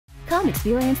Come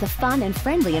experience the fun and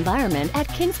friendly environment at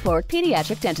Kingsport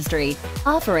Pediatric Dentistry,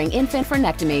 offering infant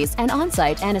frenectomies and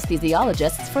on-site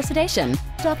anesthesiologists for sedation.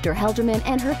 Dr. Helderman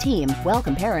and her team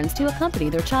welcome parents to accompany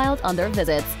their child on their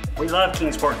visits. We love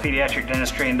Kingsport Pediatric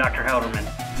Dentistry and Dr. Helderman.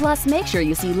 Plus, make sure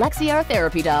you see Lexi, our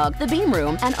therapy dog, the beam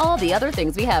room, and all the other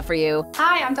things we have for you.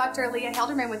 Hi, I'm Dr. Leah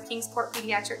Helderman with Kingsport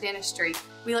Pediatric Dentistry.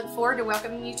 We look forward to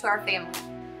welcoming you to our family.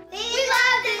 We love